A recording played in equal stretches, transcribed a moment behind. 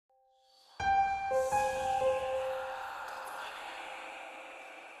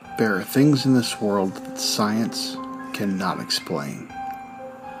There are things in this world that science cannot explain.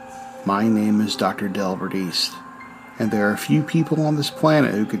 My name is Dr. Delbert East, and there are few people on this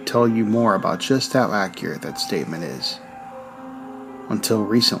planet who could tell you more about just how accurate that statement is. Until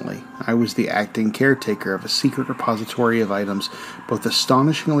recently, I was the acting caretaker of a secret repository of items both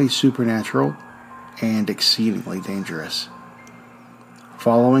astonishingly supernatural and exceedingly dangerous.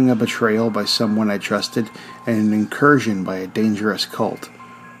 Following a betrayal by someone I trusted and an incursion by a dangerous cult,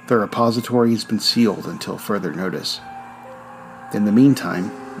 the repository has been sealed until further notice. In the meantime,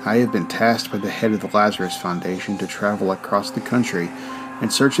 I have been tasked by the head of the Lazarus Foundation to travel across the country in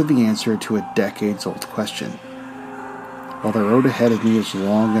search of the answer to a decades-old question. While the road ahead of me is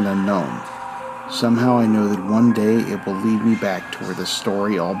long and unknown, somehow I know that one day it will lead me back to where the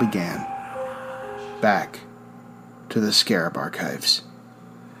story all began. Back to the Scarab Archives.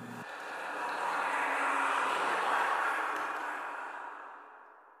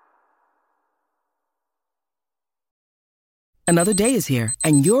 Another day is here,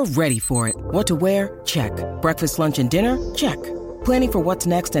 and you're ready for it. What to wear? Check. Breakfast, lunch, and dinner? Check. Planning for what's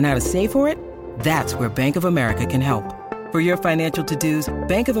next and how to save for it? That's where Bank of America can help. For your financial to-dos,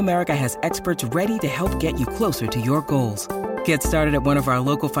 Bank of America has experts ready to help get you closer to your goals. Get started at one of our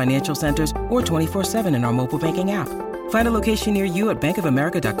local financial centers or 24/7 in our mobile banking app. Find a location near you at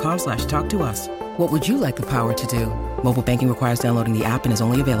bankofamerica.com/talktous. What would you like the power to do? Mobile banking requires downloading the app and is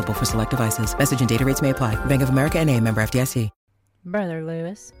only available for select devices. Message and data rates may apply. Bank of America N.A., member FDIC. Brother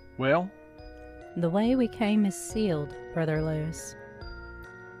Lewis. Well? The way we came is sealed, Brother Lewis.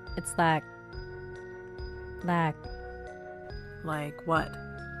 It's like what?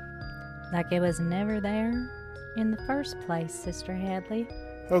 Like it was never there in the first place, Sister Hadley.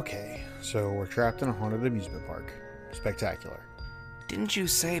 Okay, so we're trapped in a haunted amusement park. Spectacular. Didn't you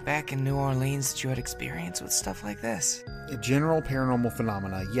say back in New Orleans that you had experience with stuff like this? General paranormal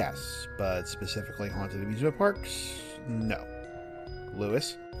phenomena, yes, but specifically haunted amusement parks, no.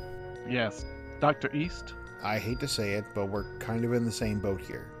 Lewis? Yes. Dr. East? I hate to say it, but we're kind of in the same boat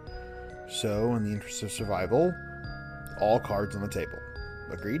here. So, in the interest of survival, all cards on the table.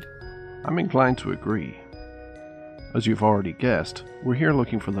 Agreed? I'm inclined to agree. As you've already guessed, we're here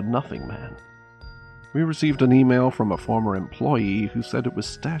looking for the Nothing Man. We received an email from a former employee who said it was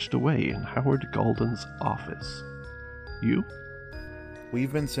stashed away in Howard Golden's office. You?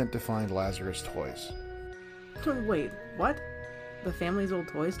 We've been sent to find Lazarus toys. Wait, what? The family's old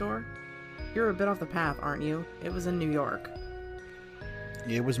toy store? You're a bit off the path, aren't you? It was in New York.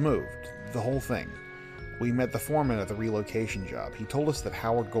 It was moved. The whole thing. We met the foreman at the relocation job. He told us that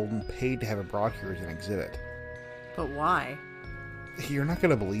Howard Golden paid to have it brought here as an exhibit. But why? You're not going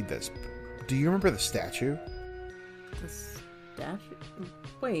to believe this. Do you remember the statue? The statue?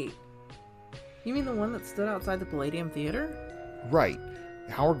 Wait. You mean the one that stood outside the Palladium Theater? Right.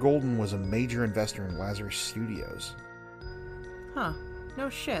 Howard Golden was a major investor in Lazarus Studios. Huh. No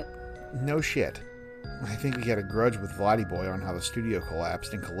shit. No shit. I think he had a grudge with Vladdy Boy on how the studio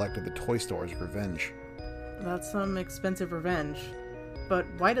collapsed and collected the toy store as revenge. That's some expensive revenge. But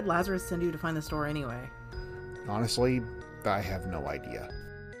why did Lazarus send you to find the store anyway? Honestly, I have no idea.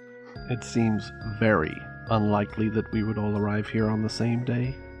 It seems very unlikely that we would all arrive here on the same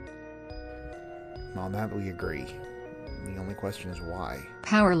day. On that we agree. The only question is why.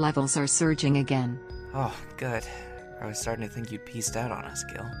 Power levels are surging again. Oh, good. I was starting to think you'd pieced out on us,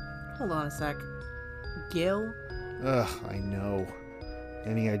 Gil. Hold on a sec. Gil? Ugh, I know.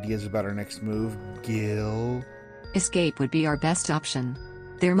 Any ideas about our next move, Gil? Escape would be our best option.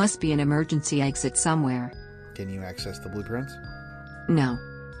 There must be an emergency exit somewhere. Can you access the blueprints? No.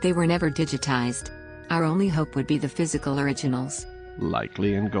 They were never digitized. Our only hope would be the physical originals.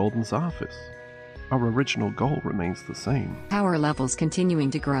 Likely in Golden's office. Our original goal remains the same. Power levels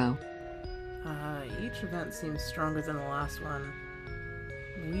continuing to grow. Each event seems stronger than the last one.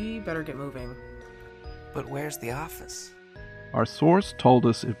 We better get moving. But where's the office? Our source told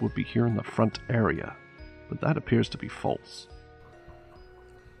us it would be here in the front area, but that appears to be false.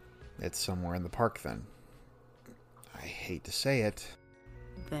 It's somewhere in the park then. I hate to say it.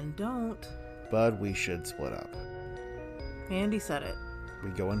 Then don't. But we should split up. Andy said it.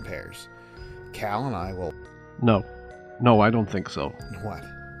 We go in pairs. Cal and I will... No, I don't think so. What?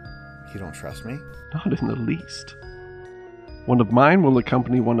 You don't trust me? Not in the least. One of mine will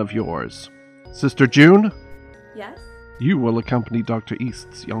accompany one of yours. Sister June? Yes? You will accompany Dr.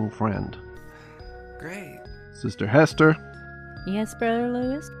 East's young friend. Great. Sister Hester? Yes, Brother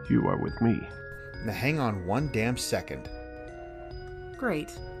Lewis? You are with me. Now hang on one damn second.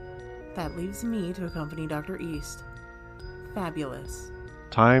 Great. That leaves me to accompany Dr. East. Fabulous.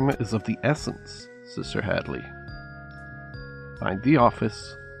 Time is of the essence, Sister Hadley. Find the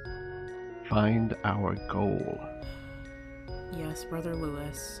office find our goal. Yes, Brother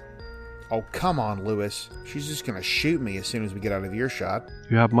Lewis. Oh, come on, Lewis. She's just gonna shoot me as soon as we get out of earshot.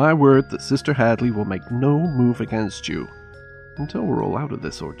 You have my word that Sister Hadley will make no move against you until we're all out of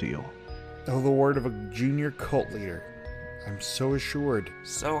this ordeal. Oh, the word of a junior cult leader. I'm so assured.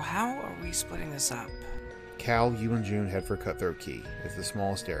 So how are we splitting this up? Cal, you and June head for Cutthroat Key. It's the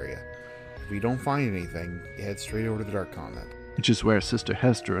smallest area. If we don't find anything, you head straight over to the Dark Convent. Which is where Sister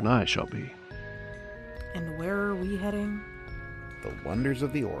Hester and I shall be. And where are we heading? The Wonders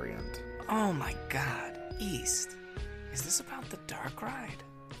of the Orient. Oh my god, East. Is this about the dark ride?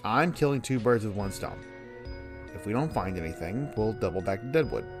 I'm killing two birds with one stone. If we don't find anything, we'll double back to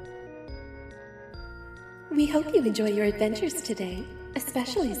Deadwood. We hope you enjoy your adventures today,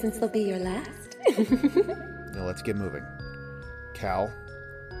 especially since they'll be your last. Now let's get moving. Cal,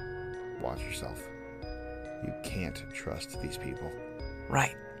 watch yourself. You can't trust these people.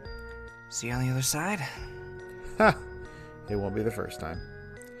 Right. See you on the other side? Ha! It won't be the first time.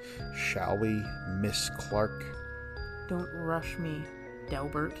 Shall we, Miss Clark? Don't rush me,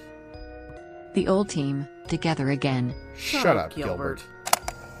 Delbert. The old team, together again. Shut up, Gilbert.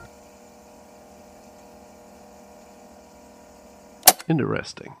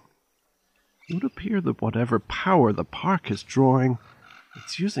 Interesting. It would appear that whatever power the park is drawing,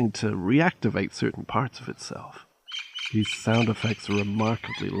 it's using to reactivate certain parts of itself. These sound effects are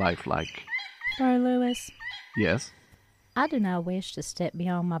remarkably lifelike. Brother Lewis, Yes? I do not wish to step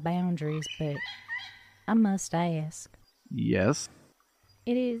beyond my boundaries, but I must ask. Yes?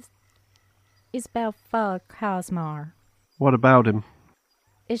 It's about Father Cosmar. What about him?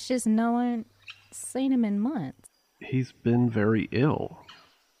 It's just no one seen him in months. He's been very ill.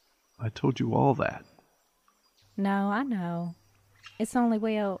 I told you all that. No, I know. It's only,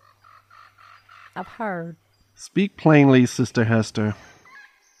 well, I've heard. Speak plainly, Sister Hester.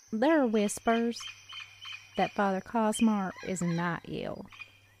 There are whispers that Father Cosmar is not ill,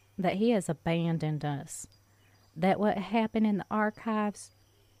 that he has abandoned us, that what happened in the archives,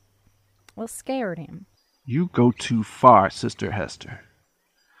 well, scared him. You go too far, Sister Hester.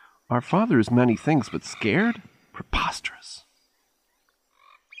 Our father is many things, but scared? Preposterous.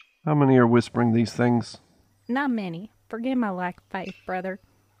 How many are whispering these things? Not many. Forgive my lack of faith, brother.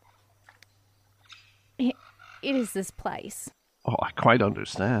 It is this place. Oh, I quite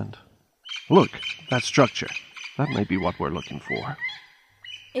understand. Look, that structure. That may be what we're looking for.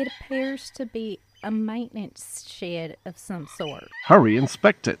 It appears to be a maintenance shed of some sort. Hurry,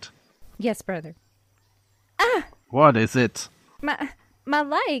 inspect it. Yes, brother. What is it? My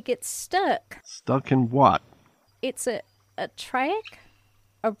leg, it's stuck. Stuck in what? It's a track?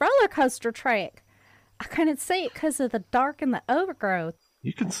 A roller coaster track. I couldn't see it because of the dark and the overgrowth.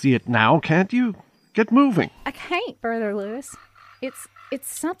 You can see it now, can't you? Get moving. I can't, Brother Lewis. It's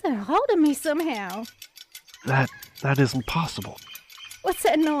something holding me somehow. That isn't possible. What's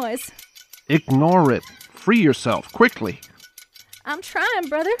that noise? Ignore it. Free yourself, quickly. I'm trying,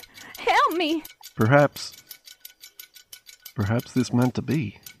 brother. Help me. Perhaps this meant to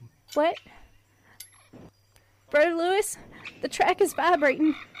be. What? Brother Lewis, the track is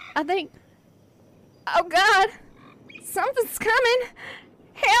vibrating. I think... Oh, God. Something's coming.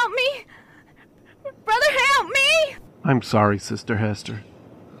 Help me. Brother, help me. I'm sorry, Sister Hester,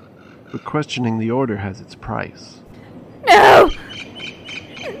 but questioning the order has its price. No!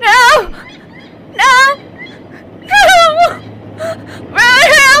 No! No! No!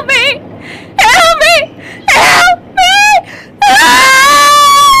 Brother, help me! Help me! Help me!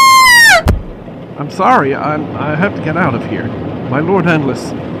 Ah! I'm sorry, I have to get out of here. My Lord Endless,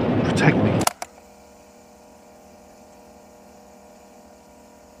 protect me.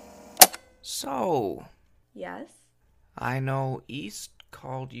 So, Yes? I know East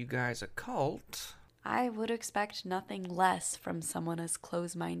called you guys a cult. I would expect nothing less from someone as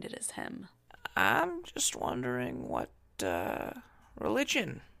close-minded as him. I'm just wondering what,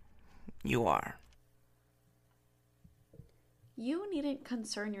 religion you are. You needn't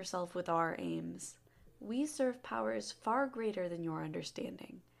concern yourself with our aims. We serve powers far greater than your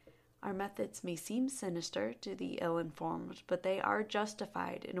understanding. Our methods may seem sinister to the ill-informed, but they are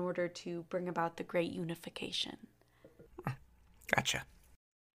justified in order to bring about the great unification. Gotcha.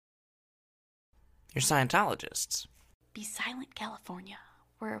 You're Scientologists. Be silent, California.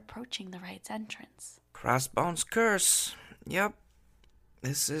 We're approaching the ride's entrance. Crossbones Curse. Yep.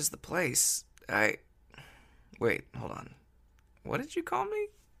 This is the place. Wait, hold on. What did you call me?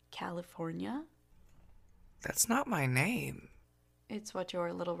 California? That's not my name. It's what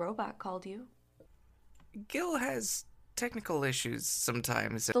your little robot called you. Gil has technical issues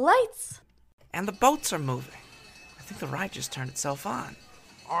sometimes. The lights! And the boats are moving. I think the ride just turned itself on.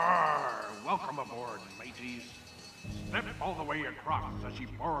 Welcome aboard, mateys. Step all the way across as you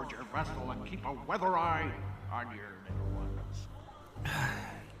board your vessel and keep a weather eye on your little ones.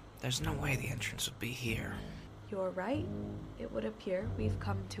 There's no way the entrance would be here. You're right. It would appear we've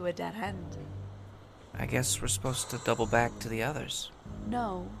come to a dead end. I guess we're supposed to double back to the others.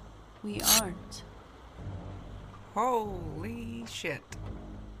 No, we aren't. Holy shit.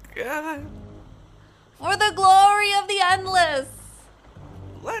 God. For the glory of the endless!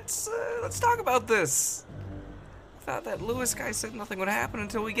 Let's talk about this. I thought that Lewis guy said nothing would happen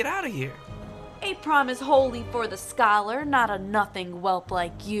until we get out of here. A promise holy for the scholar, not a nothing whelp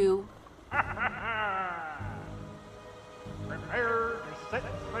like you. Prepare to set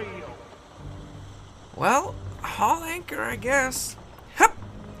sail. Well, haul anchor, I guess. Hup!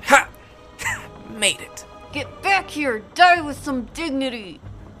 Ha! Made it. Get back here, die with some dignity.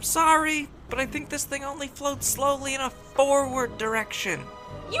 Sorry, but I think this thing only floats slowly in a forward direction.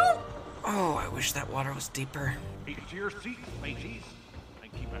 You... Oh, I wish that water was deeper. Keep to your seats, mateys,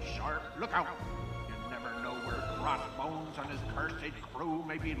 and keep a sharp lookout. You never know where Crossbones and his cursed crew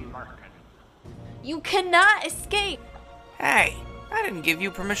may be lurking. You cannot escape. Hey, I didn't give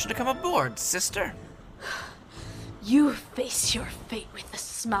you permission to come aboard, sister. You face your fate with a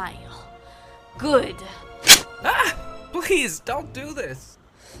smile. Good. Ah! Please, don't do this.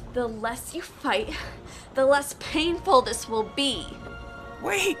 The less you fight, the less painful this will be.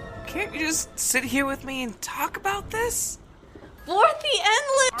 Wait, can't you just sit here with me and talk about this? For the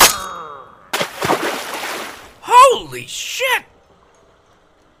endless... Holy shit!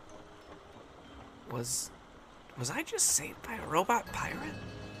 Was I just saved by a robot pirate?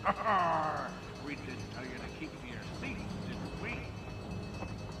 We did tell you to keep to your seats, didn't we?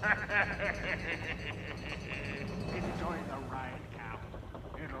 Enjoy the ride, Cal.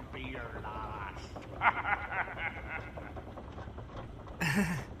 It'll be your last.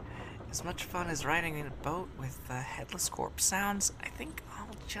 As much fun as riding in a boat with headless corpse sounds, I think I'll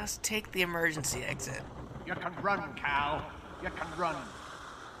just take the emergency exit. You can run, Cal. You can run.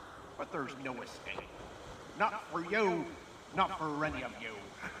 But there's no escape. Not for you. Not for any of you.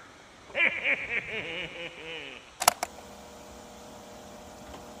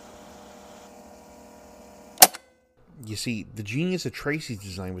 You see, the genius of Tracy's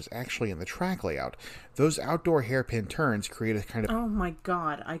design was actually in the track layout. Those outdoor hairpin turns create a kind of... Oh my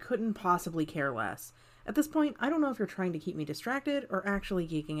god, I couldn't possibly care less. At this point, I don't know if you're trying to keep me distracted or actually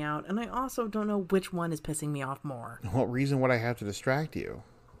geeking out, and I also don't know which one is pissing me off more. What reason would I have to distract you?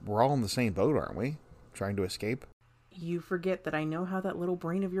 We're all in the same boat, aren't we? Trying to escape? You forget that I know how that little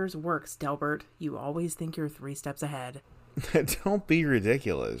brain of yours works, Delbert. You always think you're 3 steps ahead. Don't be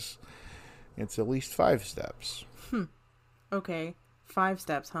ridiculous. It's at least 5 steps. Okay, 5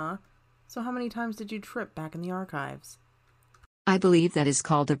 steps, huh? So how many times did you trip back in the archives? I believe that is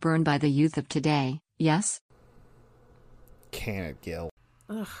called a burn by the youth of today, yes? Can it, Gil?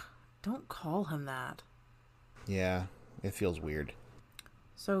 Ugh, don't call him that. Yeah, it feels weird.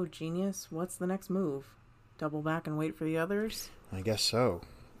 So, genius, what's the next move? Double back and wait for the others? I guess so.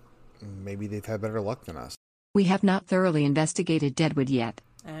 Maybe they've had better luck than us. We have not thoroughly investigated Deadwood yet.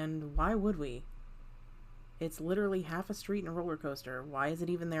 And why would we? It's literally half a street and a roller coaster. Why is it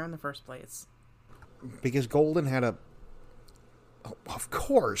even there in the first place? Because Golden had a... Oh, of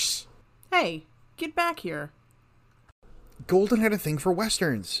course! Hey, get back here. Golden had a thing for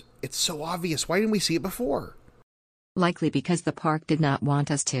westerns. It's so obvious. Why didn't we see it before? Likely because the park did not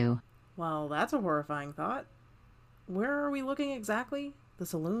want us to. Well, that's a horrifying thought. Where are we looking exactly? The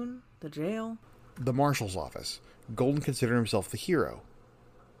saloon? The jail? The marshal's office. Golden considered himself the hero.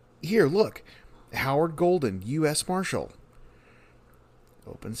 Here, look. Howard Golden, U.S. Marshal.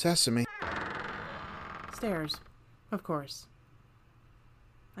 Open sesame. Stairs. Of course.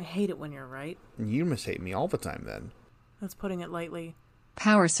 I hate it when you're right. You must hate me all the time, then. That's putting it lightly.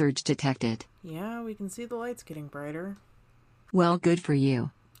 Power surge detected. Yeah, we can see the lights getting brighter. Well, good for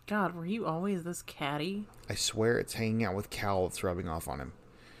you. God, were you always this catty? I swear it's hanging out with Cal that's rubbing off on him.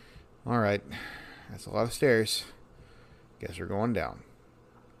 Alright, that's a lot of stairs. Guess we're going down.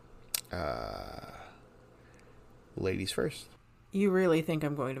 Ladies first. You really think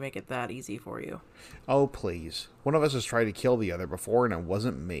I'm going to make it that easy for you? Oh, please. One of us has tried to kill the other before, and it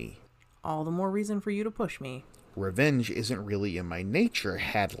wasn't me. All the more reason for you to push me. Revenge isn't really in my nature,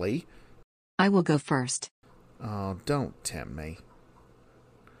 Hadley. I will go first. Oh, don't tempt me.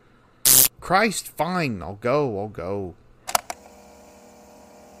 Christ, fine. I'll go.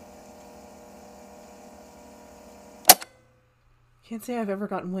 Can't say I've ever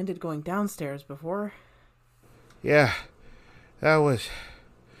gotten winded going downstairs before. Yeah, that was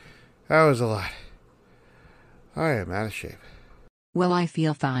a lot. I am out of shape. Well, I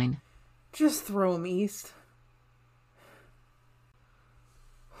feel fine. Just throw him east.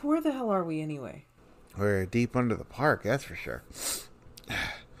 Where the hell are we anyway? We're deep under the park, that's for sure.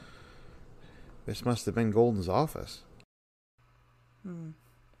 This must have been Golden's office. It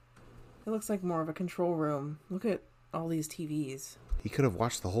looks like more of a control room. Look at all these TVs. He could have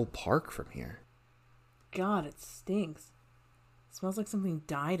watched the whole park from here. God, it stinks. It smells like something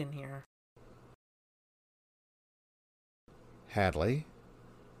died in here. Hadley?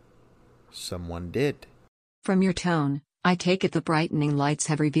 Someone did. From your tone, I take it the brightening lights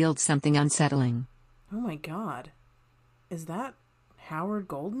have revealed something unsettling. Oh my God. Is that Howard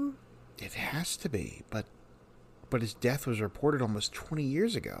Golden? It has to be, but his death was reported almost 20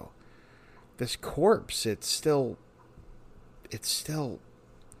 years ago. This corpse, it's still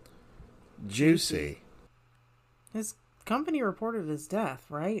juicy. His company reported his death,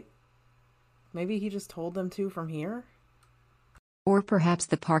 right? Maybe he just told them to from here? Or perhaps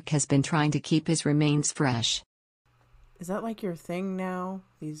the park has been trying to keep his remains fresh. Is that like your thing now?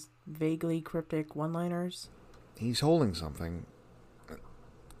 These vaguely cryptic one-liners? He's holding something.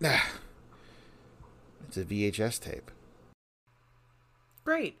 It's a VHS tape.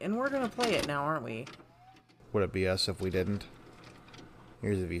 Great, and we're gonna play it now, aren't we? Would it be us if we didn't?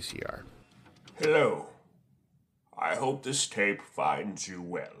 Here's a VCR. Hello. I hope this tape finds you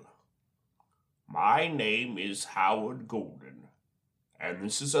well. My name is Howard Golden, and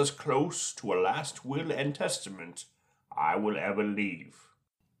this is as close to a last will and testament I will ever leave.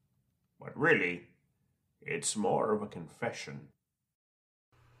 But really, it's more of a confession.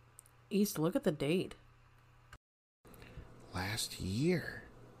 East, look at the date. Last year?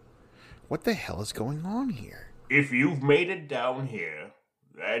 What the hell is going on here? If you've made it down here,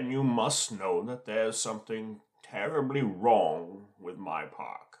 then you must know that there's something terribly wrong with my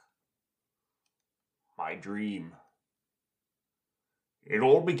park. My dream. It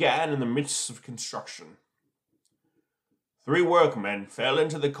all began in the midst of construction. 3 workmen fell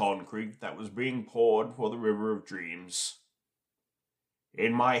into the concrete that was being poured for the River of Dreams.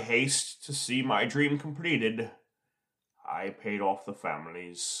 In my haste to see my dream completed, I paid off the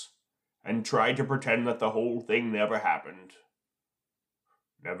families and tried to pretend that the whole thing never happened.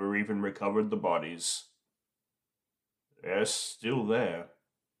 Never even recovered the bodies. They're still there.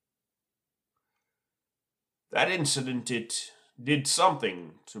 That incident, it did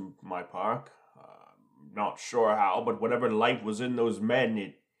something to my park. Not sure how, but whatever life was in those men,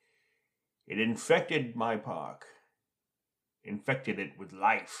 it infected my park. Infected it with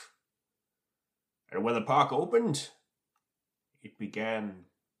life. And when the park opened, it began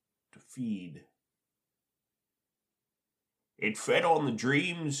to feed. It fed on the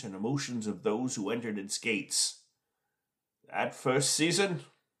dreams and emotions of those who entered its gates. That first season,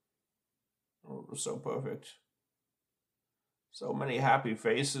 it was so perfect. So many happy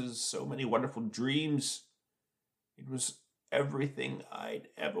faces, so many wonderful dreams. It was everything I'd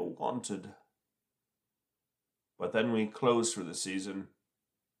ever wanted. But then we closed for the season,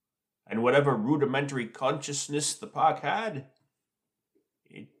 and whatever rudimentary consciousness the park had,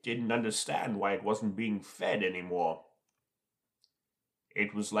 it didn't understand why it wasn't being fed anymore.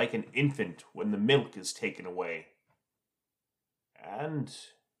 It was like an infant when the milk is taken away. And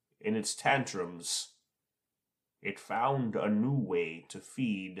in its tantrums, it found a new way to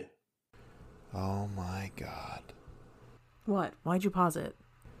feed. Oh my God. What? Why'd you pause it?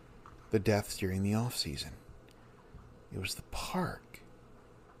 The deaths during the off-season. It was the park.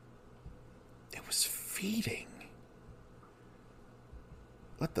 It was feeding.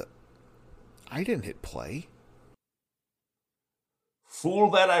 What the... I didn't hit play. Fool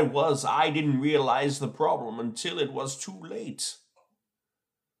that I was, I didn't realize the problem until it was too late.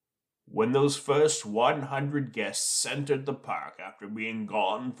 When those first 100 guests entered the park after being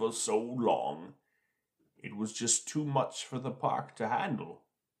gone for so long, it was just too much for the park to handle.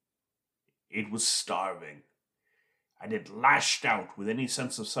 It was starving, and it lashed out with any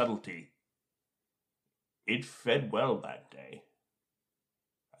sense of subtlety. It fed well that day.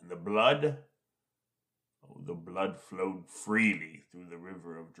 And the blood flowed freely through the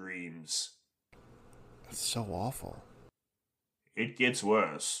River of Dreams. That's so awful. It gets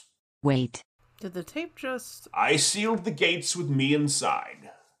worse. Wait. Did the tape just... I sealed the gates with me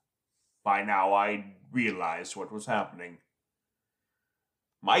inside. By now I realized what was happening.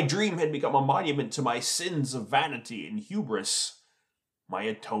 My dream had become a monument to my sins of vanity and hubris. My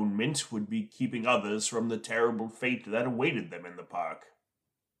atonement would be keeping others from the terrible fate that awaited them in the park.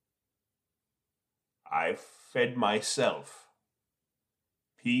 I fed myself,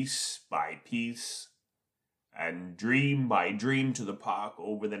 piece by piece, and dream by dream to the park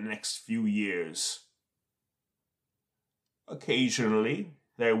over the next few years. Occasionally,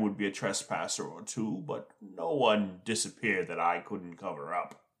 there would be a trespasser or two, but no one disappeared that I couldn't cover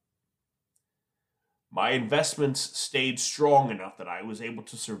up. My investments stayed strong enough that I was able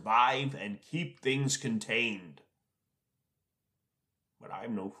to survive and keep things contained. But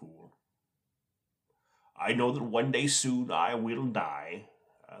I'm no fool. I know that one day soon I will die,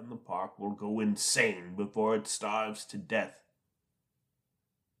 and the park will go insane before it starves to death.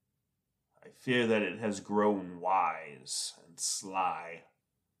 I fear that it has grown wise and sly.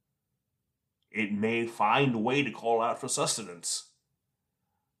 It may find a way to call out for sustenance.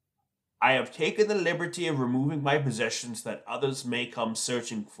 I have taken the liberty of removing my possessions that others may come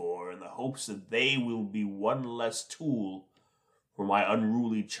searching for in the hopes that they will be one less tool for my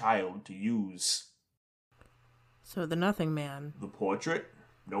unruly child to use. So the Nothing Man. The portrait,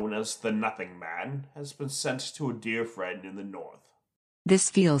 known as the Nothing Man, has been sent to a dear friend in the north. This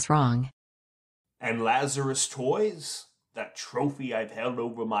feels wrong. And Lazarus Toys, that trophy I've held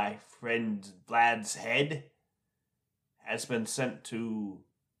over my friend Vlad's head, has been sent to...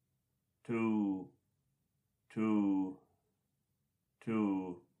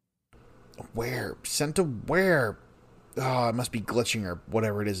 Where? Sent to where? Oh, it must be glitching or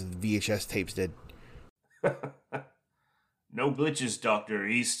whatever it is the VHS tapes did. No glitches, Dr.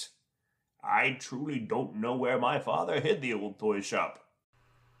 East. I truly don't know where my father hid the old toy shop.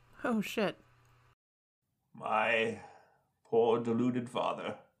 Oh, shit. My poor deluded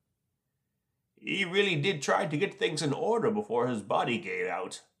father. He really did try to get things in order before his body gave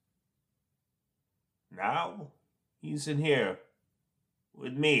out. Now, he's in here,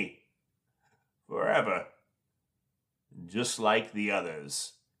 with me, forever. Just like the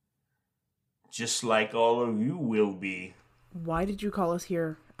others. Just like all of you will be. Why did you call us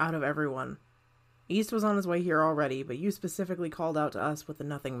here out of everyone? East was on his way here already, but you specifically called out to us with the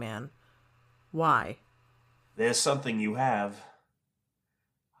Nothing Man. Why? There's something you have.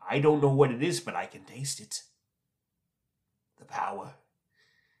 I don't know what it is, but I can taste it. The power.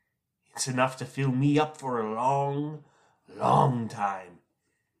 It's enough to fill me up for a long, long time.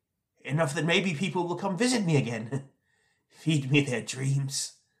 Enough that maybe people will come visit me again. Feed me their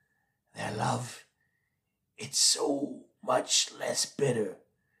dreams, their love. It's so much less bitter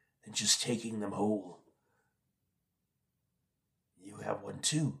than just taking them whole. You have one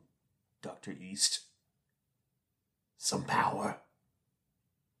too, Dr. East. Some power.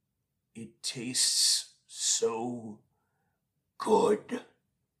 It tastes so good.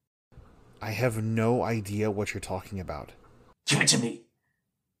 I have no idea what you're talking about. Give it to me.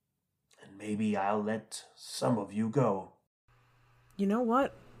 And maybe I'll let some of you go. You know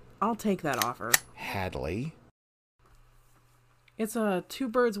what? I'll take that offer. Hadley? It's a 2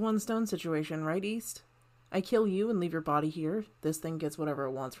 birds, 1 stone situation, right, East? I kill you and leave your body here. This thing gets whatever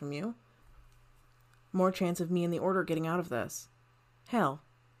it wants from you. More chance of me and the Order getting out of this. Hell,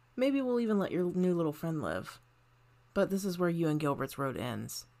 maybe we'll even let your new little friend live. But this is where you and Gilbert's road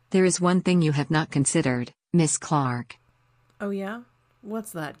ends. There is one thing you have not considered, Miss Clark. Oh yeah?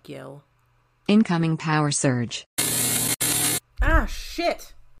 What's that, Gil? Incoming power surge. Ah,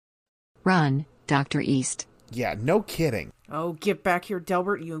 shit! Run, Dr. East. Yeah, no kidding. Oh, get back here,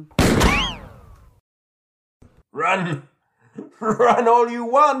 Delbert, you... Run! Run all you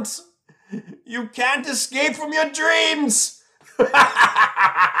want! You can't escape from your dreams!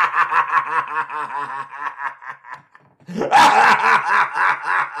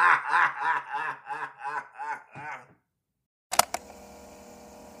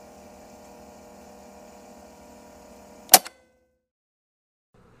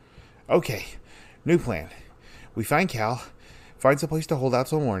 Okay, new plan. We find Cal, find some place to hold out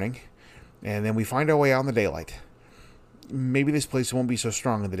till morning, and then we find our way out in the daylight. Maybe this place won't be so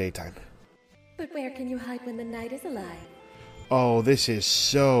strong in the daytime. But where can you hide when the night is alive? Oh, this is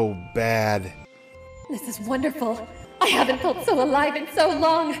so bad. This is wonderful. I haven't felt so alive in so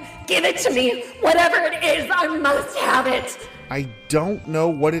long. Give it to me. Whatever it is, I must have it. I don't know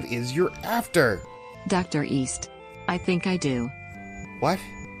what it is you're after. Dr. East. I think I do. What?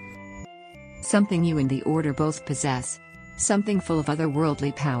 Something you and the Order both possess. Something full of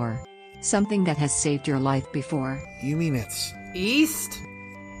otherworldly power. Something that has saved your life before. You mean it's... East?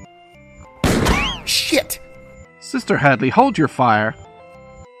 Shit! Sister Hadley, hold your fire.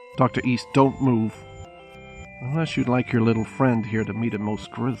 Dr. East, don't move. Unless you'd like your little friend here to meet a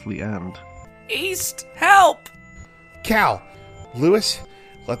most grisly end. East, help! Cal! Lewis,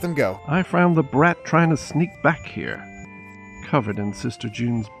 let them go. I found the brat trying to sneak back here, covered in Sister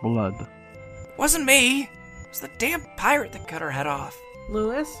June's blood. Wasn't me. It was the damn pirate that cut her head off.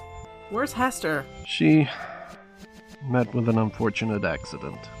 Lewis? Where's Hester? She met with an unfortunate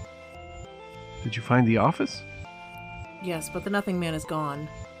accident. Did you find the office? Yes, but the Nothing Man is gone.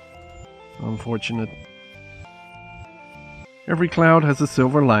 Unfortunate. Every cloud has a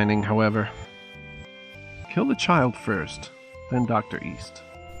silver lining, however. Kill the child first, then Dr. East.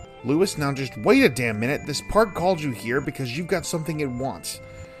 Lewis, now just wait a damn minute. This park called you here because you've got something it wants.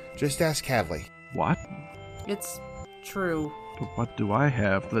 Just ask Hadley. What? It's true. But what do I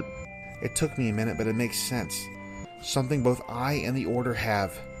have that... It took me a minute, but it makes sense. Something both I and the Order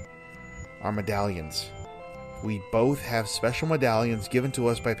have. Our medallions. We both have special medallions given to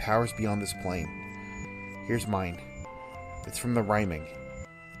us by powers beyond this plane. Here's mine. It's from the rhyming.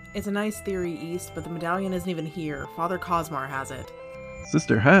 It's a nice theory, East, but the medallion isn't even here. Father Cosmar has it.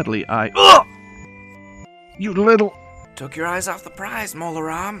 Sister Hadley, Ugh! You little... Took your eyes off the prize,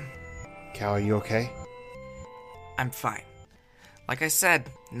 Molaram. Cal, are you okay? I'm fine. Like I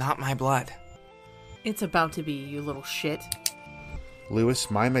said, not my blood. It's about to be, you little shit.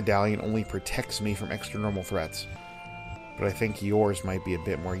 Lewis, my medallion only protects me from extra-normal threats. But I think yours might be a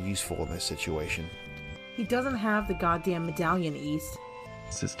bit more useful in this situation. He doesn't have the goddamn medallion, East.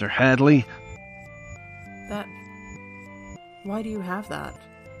 Sister Hadley... That... Why do you have that?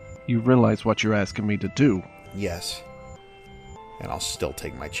 You realize what you're asking me to do? Yes. And I'll still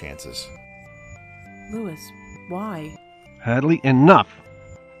take my chances. Lewis, why? Hadley, enough!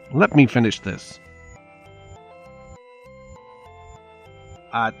 Let me finish this.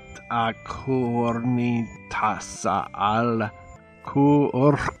 At akornitasa'al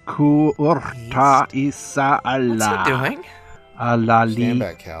ku'urta isa'ala. What's he doing? Alali Stand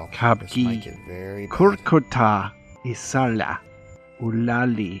back, Cal. This might get kabgi very bad. kurkuta isala.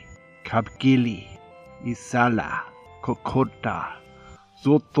 Ulali kabgili isala kokota.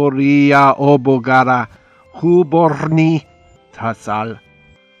 Zotoria obogara huborni tasal.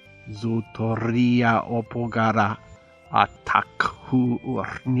 Zotoria opogara atakhu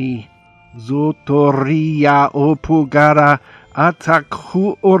urni. Zotoria opogara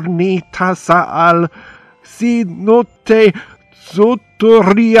atakhu urni tasal. Si note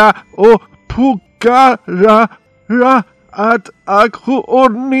zotoria opogara ra atakhu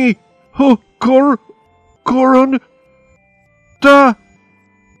urni hokor koron ta.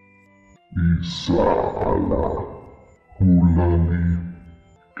 Isa'ala hulali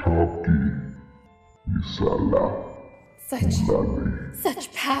kabgi isala Such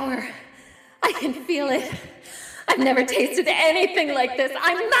power. I can feel it. I've never tasted anything like this.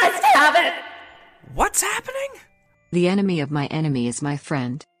 I must have it. What's happening? The enemy of my enemy is my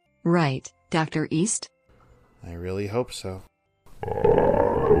friend. Right, Dr. East? I really hope so.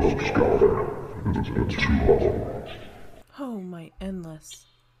 Scholar, it has been too long. Oh, my endless.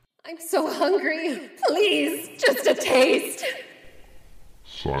 I'm so hungry. Please, just a taste.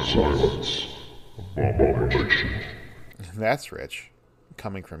 Silence. Abomination. That's rich.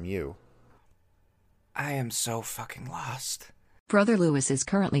 Coming from you. I am so fucking lost. Brother Lewis is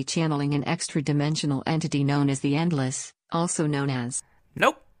currently channeling an extra-dimensional entity known as the Endless, also known as...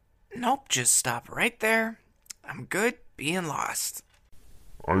 Nope, just stop right there. I'm good being lost.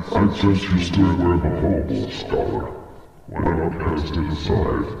 I suggest you stay where the hole, Scholar. Why not cast it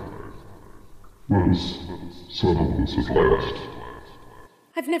aside? Let us settle this at last.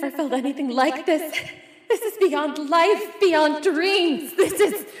 I've never felt anything like this. This is beyond life, beyond dreams. This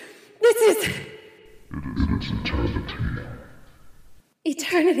is... It is eternity.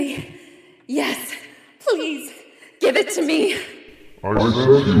 Eternity. Yes. Please, give it to me. I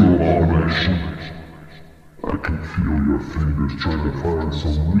sense you, abomination. I can feel your fingers trying to find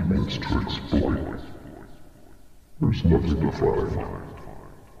some weakness to exploit. There's nothing to find.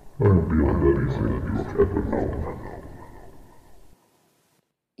 I am beyond anything you have ever known.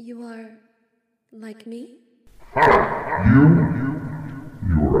 You are... like me?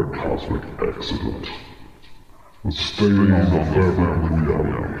 You are a cosmic accident. A stain on the fabric of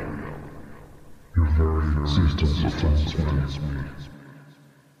reality. Your very existence offends me.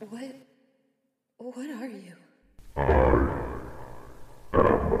 What are you? I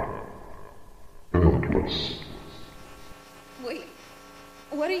am endless. Wait,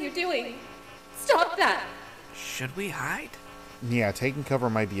 what are you doing? Stop that! Should we hide? Yeah, taking cover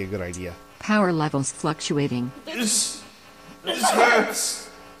might be a good idea. Power levels fluctuating. This hurts.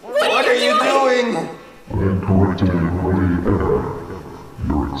 What are you doing? I am correcting a gray error.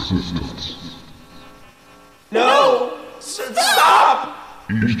 Your existence. No! Stop!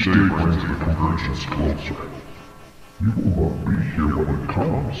 Each day brings the convergence closer. You will not be here when it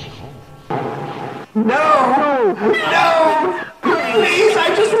comes. No! Please, I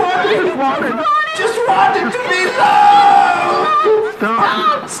just wanted to be loved!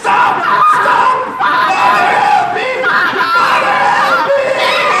 Stop! Mother, help me! Mother, help me!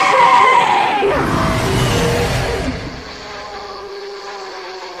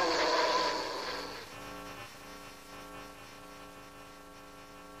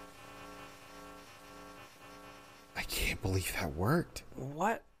 worked.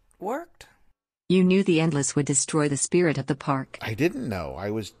 What worked? You knew the Endless would destroy the spirit of the park. I didn't know. I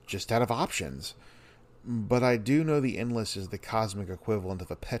was just out of options. But I do know the Endless is the cosmic equivalent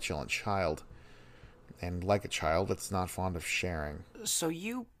of a petulant child. And like a child, it's not fond of sharing. So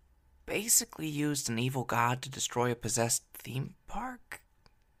you basically used an evil god to destroy a possessed theme park?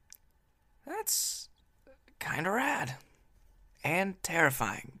 That's kinda rad. And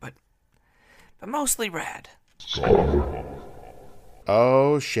terrifying, but mostly rad.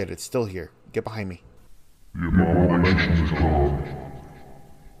 Oh shit, it's still here. Get behind me. The abomination is gone.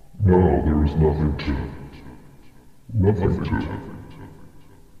 Now there is nothing to.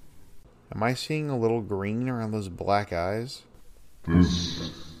 Am I seeing a little green around those black eyes?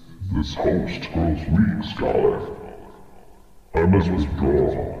 This host grows weak, Scholar. I must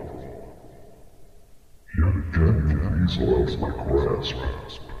withdraw. Yet again, you weasel out my grasp.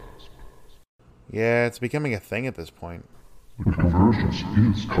 Yeah, it's becoming a thing at this point. The convergence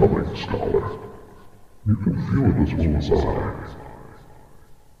is coming, Scholar. You can feel it as well as I.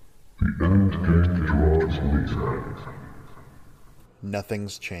 The end game draws near.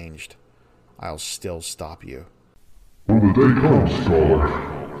 Nothing's changed. I'll still stop you. When the day comes, Scholar,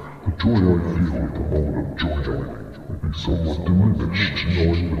 the joy I feel at the moment of joining will be somewhat diminished,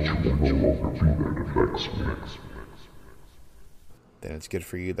 knowing that you will no longer be there to vex me. Then it's good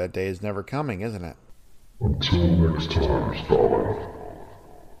for you that day is never coming, isn't it? Until next time, Scholar.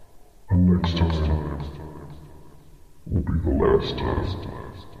 And next time will be the last time.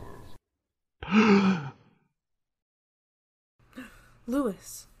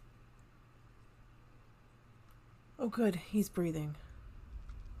 Louis. Oh good, he's breathing.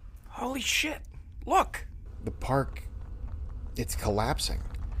 Holy shit, look! The park, it's collapsing.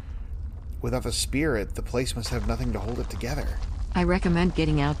 Without the spirit, the place must have nothing to hold it together. I recommend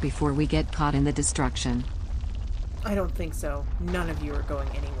getting out before we get caught in the destruction. I don't think so. None of you are going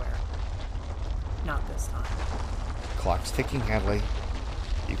anywhere. Not this time. Clock's ticking, Hadley.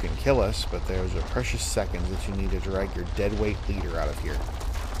 You can kill us, but there's a precious seconds that you need to drag your deadweight leader out of here.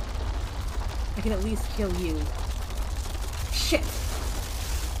 I can at least kill you. Shit!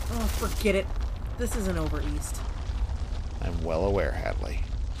 Oh, forget it. This isn't over, East. I'm well aware, Hadley.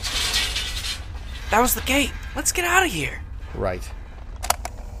 That was the gate. Let's get out of here. Right.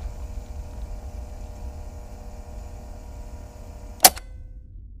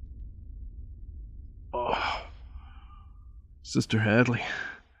 Oh. Sister Hadley,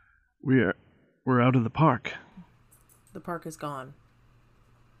 we're out of the park. The park is gone.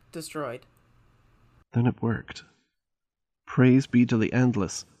 Destroyed. Then it worked. Praise be to the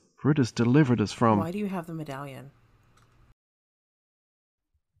Endless, for it has delivered us from... Why do you have the medallion?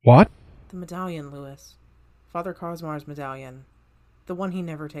 What? The medallion, Louis. Father Cosmar's medallion. The one he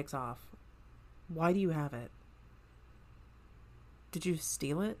never takes off. Why do you have it? Did you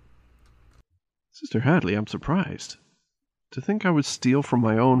steal it? Sister Hadley, I'm surprised. To think I would steal from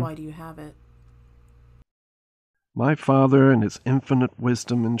my own... Why do you have it? My father, in his infinite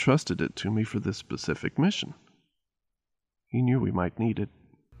wisdom, entrusted it to me for this specific mission. He knew we might need it.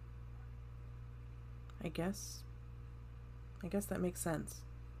 I guess that makes sense.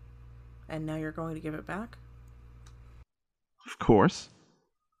 And now you're going to give it back? Of course.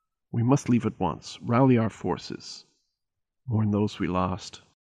 We must leave at once, rally our forces. Mourn those we lost.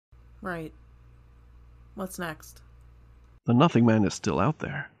 Right. What's next? The Nothing Man is still out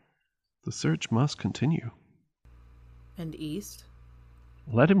there. The search must continue. And East?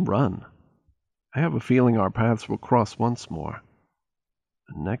 Let him run. I have a feeling our paths will cross once more.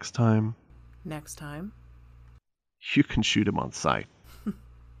 And next time... Next time? You can shoot him on sight.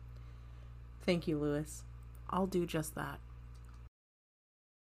 Thank you, Louis. I'll do just that.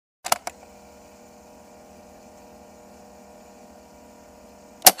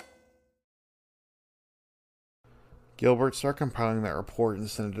 Gilbert, start compiling that report and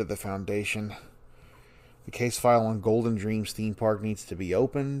send it to the Foundation. The case file on Golden Dreams theme park needs to be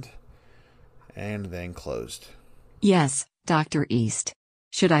opened and then closed. Yes, Dr. East.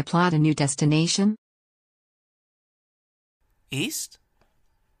 Should I plot a new destination? East?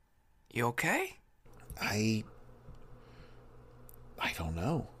 You okay? I don't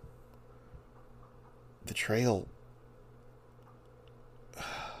know. The trail...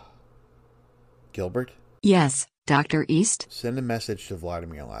 Gilbert? Yes, Dr. East? Send a message to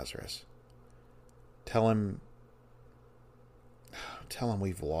Vladimir Lazarus. Tell him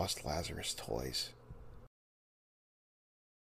we've lost Lazarus' toys.